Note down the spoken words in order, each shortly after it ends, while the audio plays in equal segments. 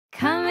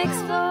Come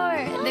explore,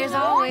 there's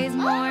always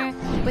more.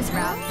 With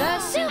Sprout, the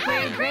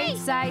super great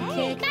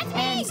sidekick,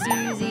 and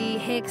Suzie,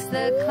 Hicks,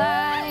 the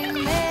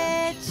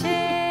climate chick.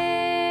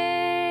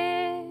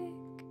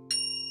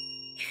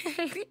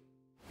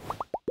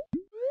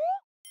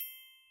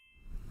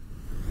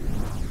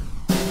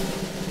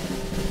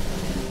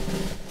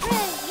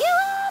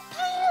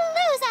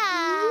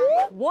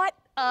 Review-a-Palooza! What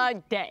a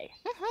day.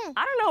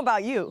 I don't know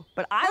about you,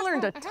 but I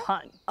learned a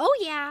ton. Oh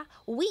yeah,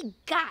 we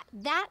got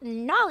that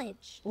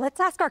knowledge. Let's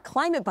ask our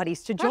climate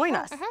buddies to join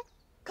us.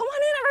 Come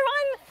on in,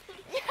 everyone.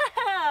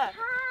 Yeah.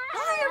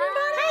 Hi,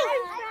 everybody.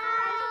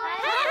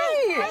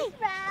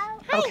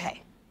 Hi.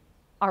 Okay,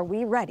 are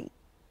we ready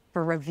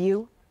for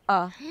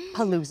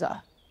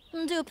Review-a-Palooza?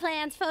 Do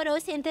plants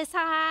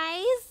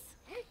photosynthesize?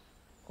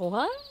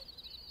 What?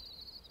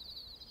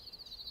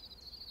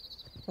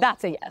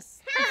 That's a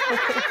yes.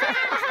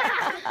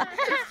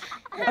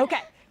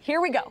 Okay,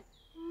 here we go.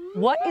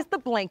 What is the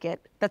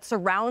blanket that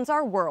surrounds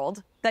our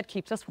world that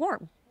keeps us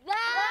warm? The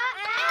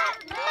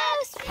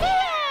atmosphere!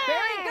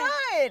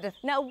 Very good.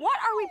 Now, what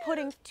are we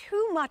putting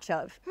too much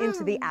of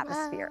into the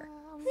atmosphere?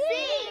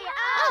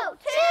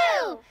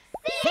 CO2!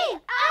 CO2!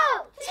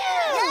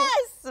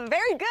 Yes,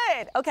 very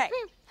good. Okay,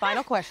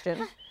 final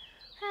question.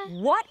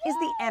 What is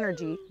the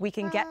energy we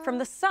can get from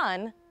the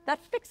sun that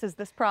fixes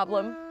this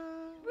problem?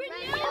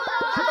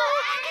 Renewable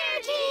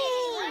energy!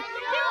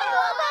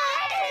 Renewable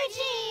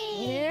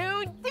energy!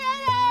 You did it!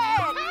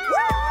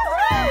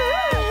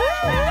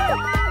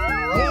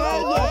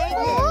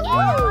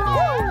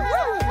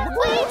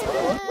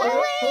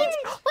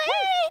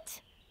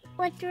 Wait!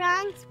 What's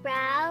wrong,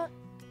 Sprout?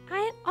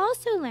 I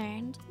also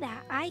learned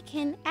that I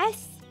can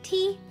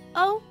STOP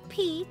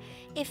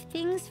if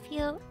things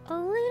feel a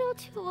little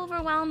too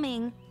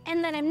overwhelming,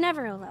 and that I'm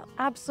never alone.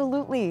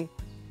 Absolutely.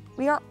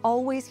 We are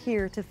always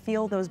here to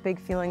feel those big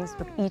feelings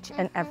with each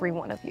and every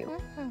one of you.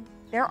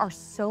 There are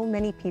so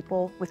many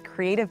people with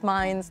creative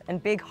minds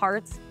and big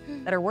hearts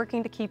that are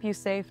working to keep you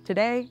safe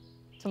today,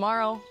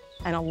 tomorrow,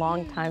 and a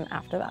long time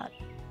after that.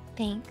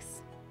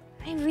 Thanks.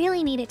 I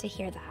really needed to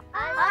hear that.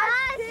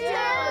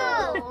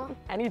 Us too!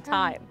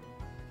 Anytime.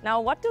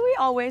 Now, what do we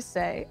always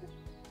say?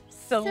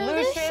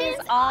 Solutions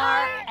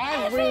are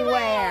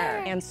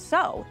everywhere. And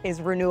so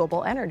is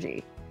renewable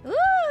energy.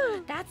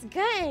 Ooh, that's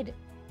good.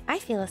 I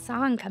feel a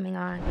song coming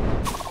on.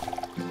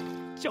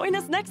 Join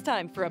us next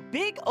time for a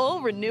big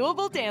ol'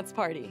 renewable dance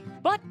party.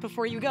 But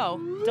before you go,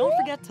 don't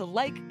forget to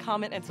like,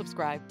 comment, and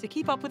subscribe to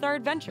keep up with our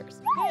adventures.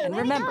 And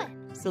remember,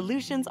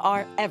 solutions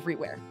are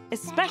everywhere,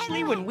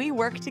 especially when we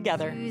work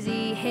together.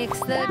 Suzie, Hicks,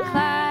 the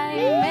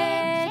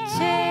climate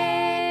chick.